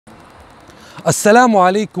Assalomu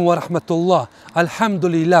alaykum va rahmatulloh.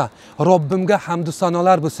 Alhamdulillah. Robbimga hamd va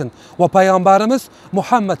sanolar bo'lsin va payg'ambarimiz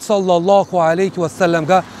Muhammad sallallohu alayhi va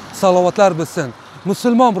sallamga salovatlar bo'lsin.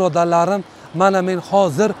 Musulmon birodarlarim, mana men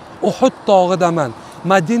hozir Uhud tog'idaman.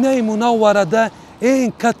 Madina-i Munawvarada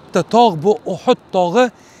eng katta tog' bu Uhud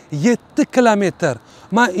tog'i 7 kilometr.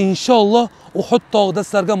 Men inshaalloh Uhud tog'ida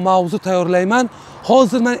sizlarga mavzu tayyorlayman.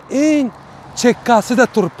 Hozir men eng chekkasida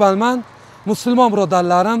turibman. Musulmon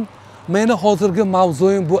birodarlarim, meni hozirgi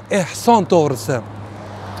mavzuim bu ehson to'g'risi.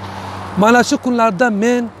 Mana shu kunlarda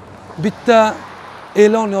men bitta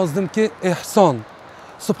e'lon yozdimki, ehson.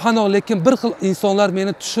 Subhanalloh, lekin bir xil insonlar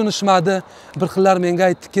meni tushunishmadi. Bir xillar menga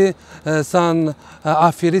aytdiki, sen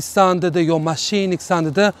aferistsan dedi, yo mashiniksan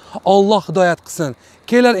dedi. Alloh hidoyat qilsin.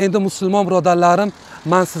 Kelar endi musulmon birodarlarim,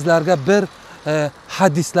 men sizlarga bir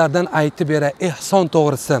hadislardan aytib beray ehson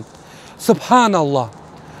to'g'risi. Subhanalloh.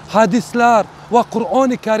 Hadislar va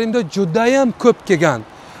Qur'oni Karimda juda ham ko'p kelgan.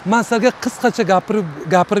 Men sizlarga qisqacha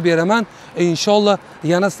gapirib beraman. Inshaalloh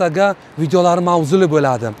yana sizlarga videolar mavzuli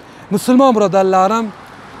bo'ladi. Musulmon birodarlarim,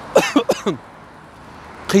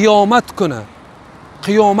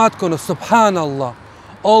 qiyomat kuni subhanalloh,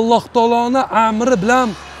 Alloh taoloning amri bilan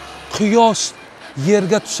quyosh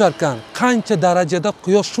yerga tushar ekan. Qancha darajada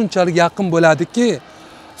quyosh shunchalik yaqin bo'ladiki,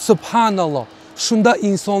 subhanalloh, shunda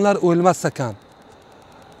insonlar o'lmas ekan.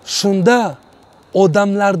 Shunda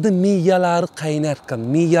odamlarning miyalari qaynar ekan,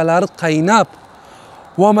 miyalari qaynab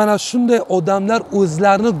va mana shunday odamlar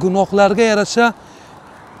o'zlarining gunohlariga yarasha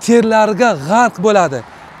terlarga g'arq bo'ladi.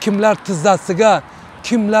 Kimlar tizzasiga,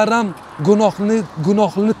 kimlar ham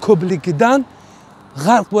gunohlining ko'pligidan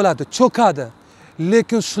g'arq bo'ladi, cho'kadi.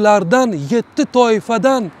 Lekin shulardan 7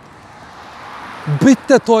 toifadan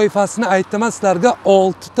bitta toifasini aytaman sizlarga,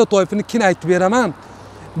 6 ta toifani keyin aytib beraman.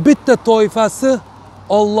 Bitta toifasi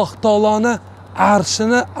Alloh taoloning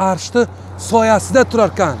arshni soyasida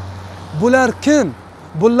turar ekan. Bular kim?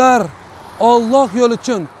 Bular Alloh yo'li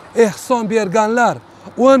uchun ehson berganlar,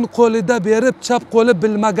 o'ng qo'lida berib chap qo'li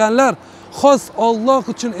bilmaganlar, xos Alloh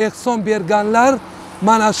uchun ehson berganlar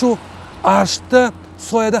mana shu arshda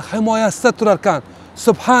soyada himoyasida turar ekan.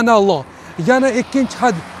 Subhanalloh. Yana ikkinchi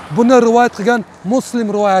hadis, buni rivoyat qilgan Muslim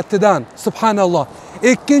rivoyatidan. Subhanalloh.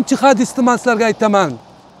 Ikkinchi hadisni men sizlarga aytaman.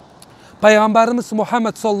 Payg'ambarimiz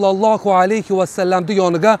Muhammad sallallohu alayhi va sallamning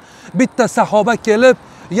yoniga bitta sahoba kelib,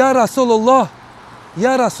 "Ya Rasululloh,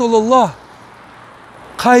 ya Rasululloh,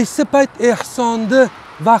 qaysi payt ehsonni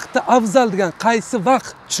vaqti afzal" degan. Qaysi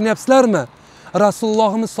vaqt tushunyapsizlarmi?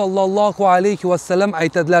 Rasulullohimiz sallallohu alayhi va sallam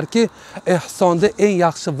aytadilarki, ehsonni eng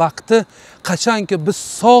yaxshi vaqti qachonki biz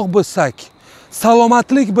sog' bo'lsak,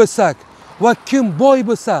 salomatlik bo'lsak va kim boy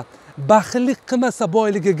bo'lsa, baxillik qilmasa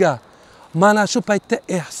boyligiga, mana shu paytda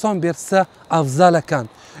ehson bersa afzal ekan.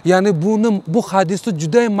 Ya'ni bu hadisning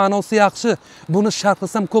juda ham ma'nosi yaxshi. Buni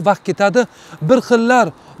sharhlasam ko'p vaqt ketadi. Bir xillar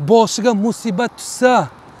boshiga musibat tushsa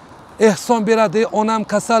ehson beradi. Onam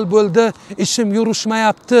kasal bo'ldi, ishim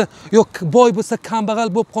yurishmayapti, yo'q boy bo'lsa kambag'al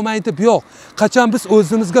bo'lib qolmaydi deb. Yo'q. Qachon biz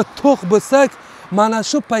o'zimizga to'q bo'lsak, mana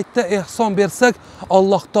shu paytda ehson bersak,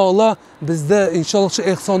 Alloh taolo bizni inshaalloh shu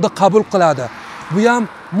ehsonni qabul qiladi. Bu ham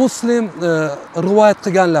Muslim rivoyat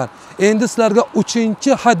qilganlar. Endi sizlarga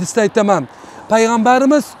 3-chi hadisni aytaman.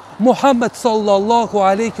 Payg'ambarimiz Muhammad sallallohu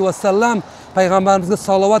alayhi va sallam payg'ambarimizga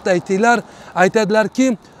salovat aytinglar. Aytadilarki,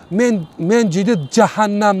 men juda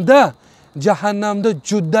jahannamda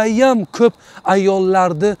juda ham ko'p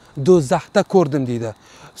ayollarni do'zaxda ko'rdim deydi.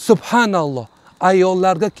 Subhanalloh.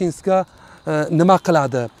 Ayollarga kinska nima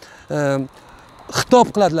qiladi? Xitob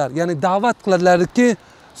qiladilar, ya'ni da'vat qiladilarki,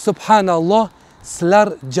 subhanalloh, sizlar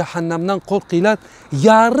jahannamdan qo'rqinglar,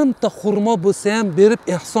 yarimta xurmo bo'lsa ham berib,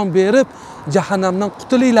 ehson berib, jahannamdan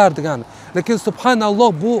qutulinglar degan. Lekin subhanalloh,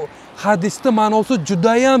 bu hadisning ma'nosi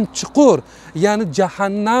juda ham chuqur. Ya'ni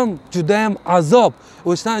jahannam juda ham azob.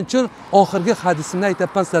 O'shaning uchun oxirgi hadisimda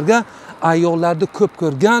aytayapman sizlarga, ayollarni ko'p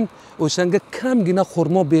ko'rgan, o'shanga kamgina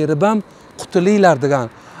xurmo berib ham qutulinglar degan.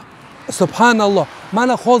 Subhanalloh.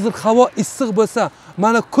 Mana hozir havo issiq bo'lsa,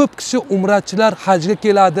 mana ko'p kishi umrachilar hajga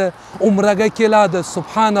keladi, umraga keladi.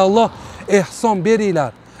 Subhanalloh, ehson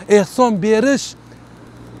beringlar. Ehson berish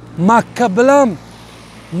Makka bilan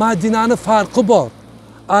Madinaning farqi bor.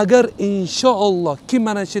 Agar inshaalloh kim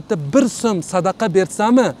mana shu yerda 1 so'm sadaqa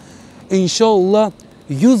bersami, inshaalloh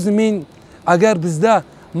 100 ming, agar bizda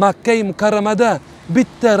Makka-i Mukarramada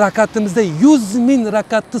bitta rakatimizda 100 ming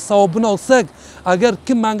rakatni savobini olsak, agar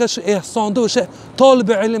kim menga shu ehsonni o'sha talab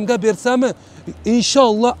ilmga bersami,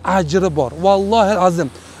 inshaalloh ajri bor. Vallohi azim.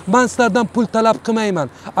 Men sizlardan pul talab qilmayman.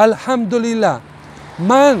 Alhamdulillah.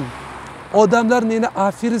 Men odamlar meni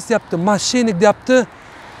aferist deyapti, mashinik deyapti.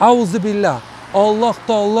 Auzu billah. Alloh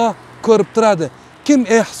taolo ko'rib turadi. Kim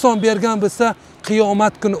ehson bergan bo'lsa,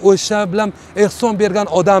 qiyomat kuni o'sha bilan ehson bergan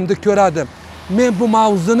odamni ko'radi. Men bu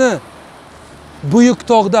mavzuni buyuk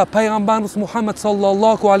tog'da payg'ambarimiz Muhammad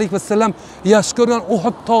sallallohu alayhi vasallam yashab ko'rgan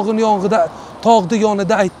Uhud tog'ni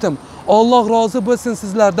yonida aytdim. Alloh rozi bo'lsin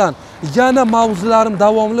sizlardan. Yana mavzularim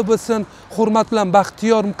davomli bo'lsin. Hurmat bilan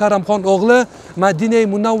Baxtiyor Mukarramxon o'g'li Madina-i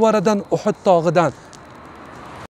Munawvaradan Uhud tog'idan.